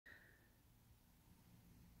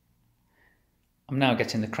I'm now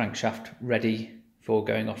getting the crankshaft ready for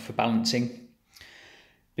going off for balancing.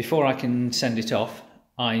 Before I can send it off,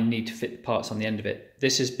 I need to fit the parts on the end of it.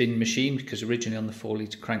 This has been machined because originally on the 4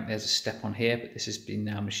 litre crank there's a step on here, but this has been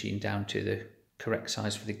now machined down to the correct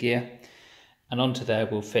size for the gear. And onto there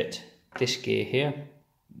we'll fit this gear here,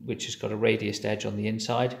 which has got a radius edge on the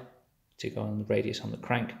inside to go on the radius on the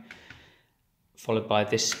crank, followed by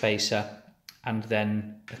this spacer and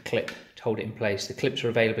then a clip to hold it in place. The clips are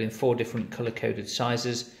available in 4 different colour coded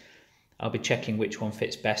sizes. I'll be checking which one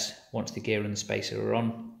fits best once the gear and the spacer are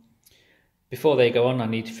on. Before they go on, I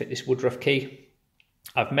need to fit this woodruff key.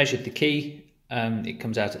 I've measured the key, it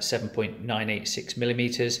comes out at 7.986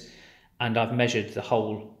 millimeters, and I've measured the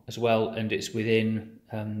hole as well, and it's within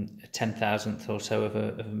a 10,000th or so of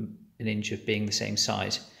an inch of being the same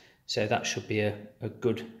size. So that should be a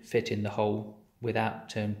good fit in the hole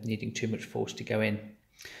without needing too much force to go in.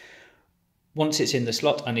 Once it's in the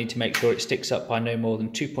slot, I need to make sure it sticks up by no more than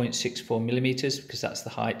 2.64 millimeters, because that's the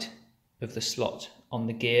height of the slot on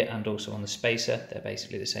the gear and also on the spacer. They're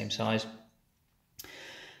basically the same size.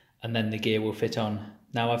 And then the gear will fit on.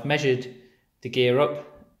 Now I've measured the gear up.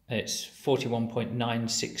 It's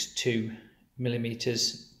 41.962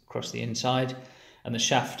 millimeters across the inside, and the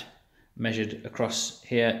shaft measured across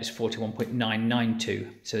here is 41.992.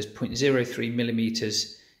 So there's 0.03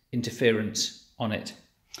 millimeters interference on it.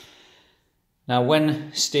 Now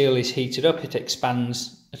when steel is heated up, it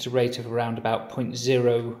expands at a rate of around about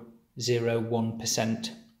 0.001%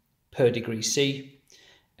 per degree C,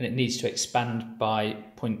 and it needs to expand by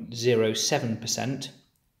 0.07%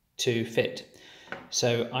 to fit.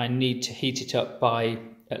 So I need to heat it up by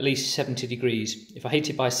at least 70 degrees. If I heat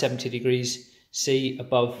it by 70 degrees C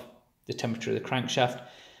above the temperature of the crankshaft,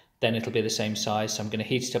 then it'll be the same size. So I'm going to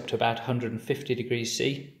heat it up to about 150 degrees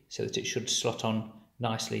C so that it should slot on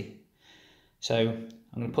nicely. So I'm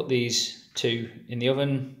going to put these 2 in the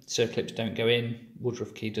oven. Circlips don't go in,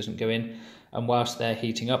 woodruff key doesn't go in, and whilst they're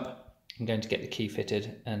heating up, I'm going to get the key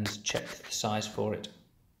fitted and check the size for it.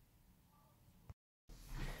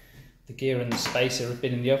 The gear and the spacer have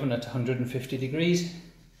been in the oven at 150 degrees,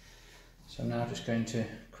 so I'm now just going to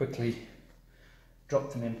quickly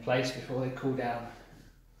drop them in place before they cool down.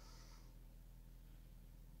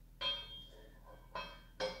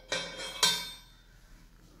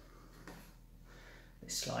 They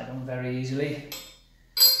slide on very easily.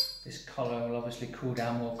 This collar will obviously cool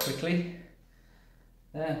down more quickly.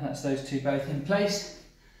 There, that's those 2 both in place.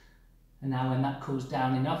 And now when that cools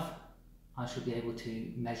down enough, I should be able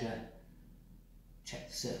to measure, check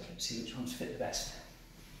the circlip, see which ones fit the best.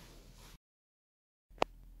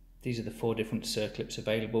 These are the 4 different circlips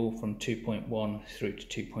available from 2.1 through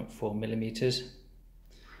to 2.4 millimeters.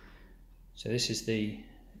 So this is the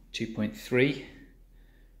 2.3.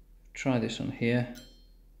 Try this on here.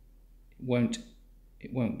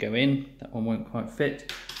 It won't go in, that one won't quite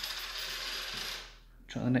fit.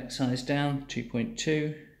 Try the next size down,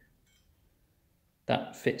 2.2.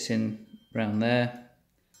 That fits in around there.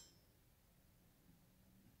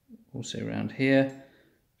 Also around here.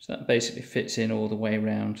 So that basically fits in all the way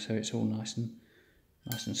around, so it's all nice and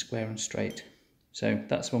square and straight. So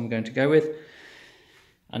that's the one we're going to go with.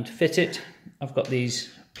 And to fit it, I've got these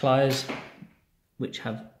pliers which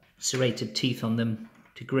have serrated teeth on them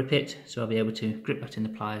to grip it, so I'll be able to grip that in the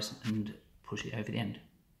pliers and push it over the end.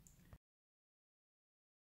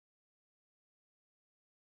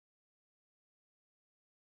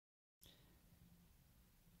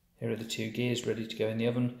 Here are the 2 gears ready to go in the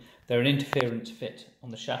oven. They're an interference fit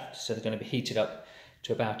on the shaft, so they're going to be heated up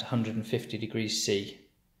to about 150 degrees C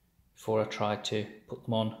before I try to put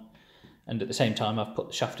them on. And at the same time I've put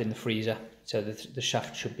the shaft in the freezer, so the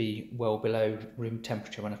shaft should be well below room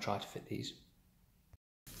temperature when I try to fit these.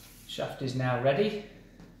 The shaft is now ready,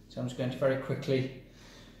 so I'm just going to very quickly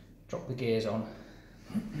drop the gears on.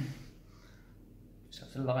 Just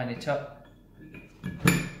have to line it up,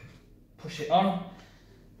 push it on,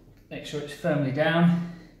 make sure it's firmly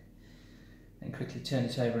down, then quickly turn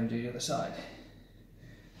it over and do the other side.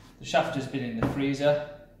 The shaft has been in the freezer,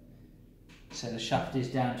 so the shaft is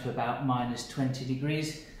down to about -20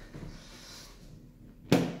 degrees,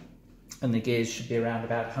 and the gears should be around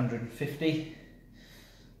about 150.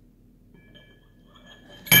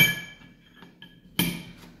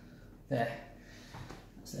 There,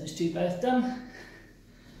 that's those 2 both done.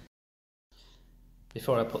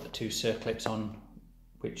 Before I put the 2 circlips on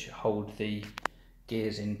which hold the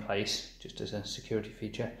gears in place, just as a security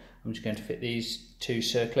feature, I'm just going to fit these 2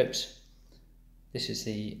 circlips. This is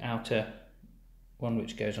the outer one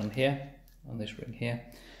which goes on here, on this ring here,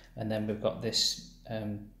 and then we've got this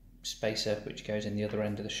spacer which goes in the other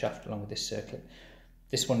end of the shaft along with this circlip.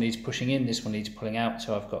 This one needs pushing in, this one needs pulling out,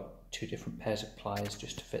 so I've got two different pairs of pliers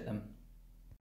just to fit them.